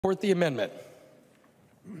Support the amendment.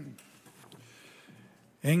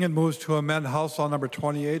 Engen moves to amend House Law Number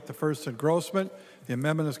 28, the first engrossment. The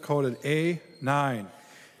amendment is coded A9.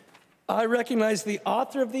 I recognize the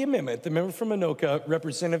author of the amendment, the member from Anoka,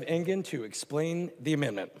 Representative Engen, to explain the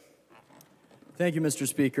amendment. Thank you, Mr.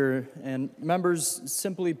 Speaker. And members,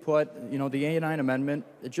 simply put, the A9 amendment,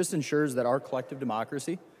 it just ensures that our collective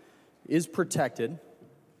democracy is protected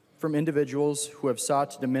from individuals who have sought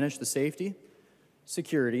to diminish the safety,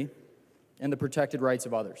 security, and the protected rights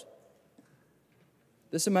of others.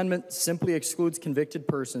 This amendment simply excludes convicted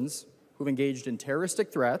persons who've engaged in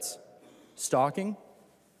terroristic threats, stalking,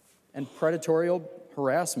 and predatory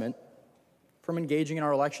harassment from engaging in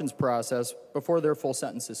our elections process before their full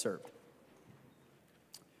sentence is served.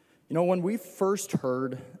 When we first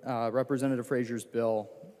heard Representative Frazier's bill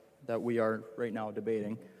that we are right now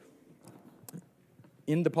debating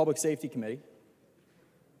in the Public Safety Committee,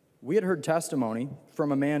 we had heard testimony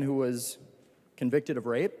from a man who was convicted of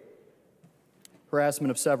rape,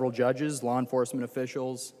 harassment of several judges, law enforcement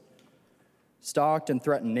officials, stalked and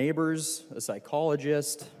threatened neighbors, a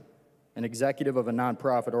psychologist, an executive of a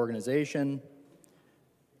nonprofit organization,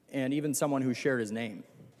 and even someone who shared his name.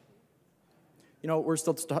 We're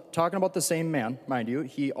still talking about the same man, mind you.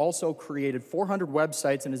 He also created 400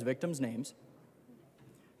 websites in his victims' names.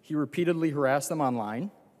 He repeatedly harassed them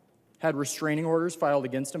online, had restraining orders filed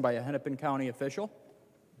against him by a Hennepin County official,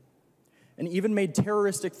 and even made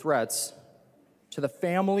terroristic threats to the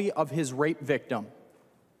family of his rape victim.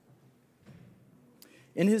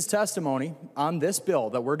 In his testimony on this bill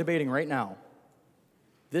that we're debating right now,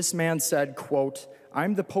 this man said, quote,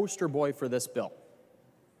 "I'm the poster boy for this bill."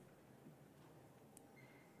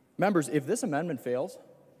 Members, if this amendment fails,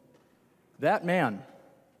 that man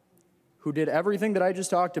who did everything that I just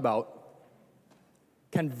talked about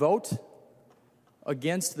can vote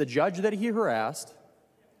against the judge that he harassed,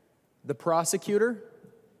 the prosecutor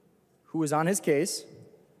who was on his case,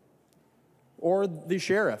 or the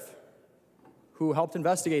sheriff who helped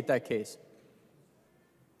investigate that case.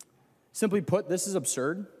 Simply put, this is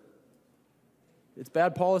absurd. It's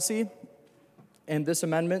bad policy, and this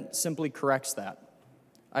amendment simply corrects that.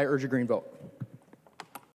 I urge a green vote.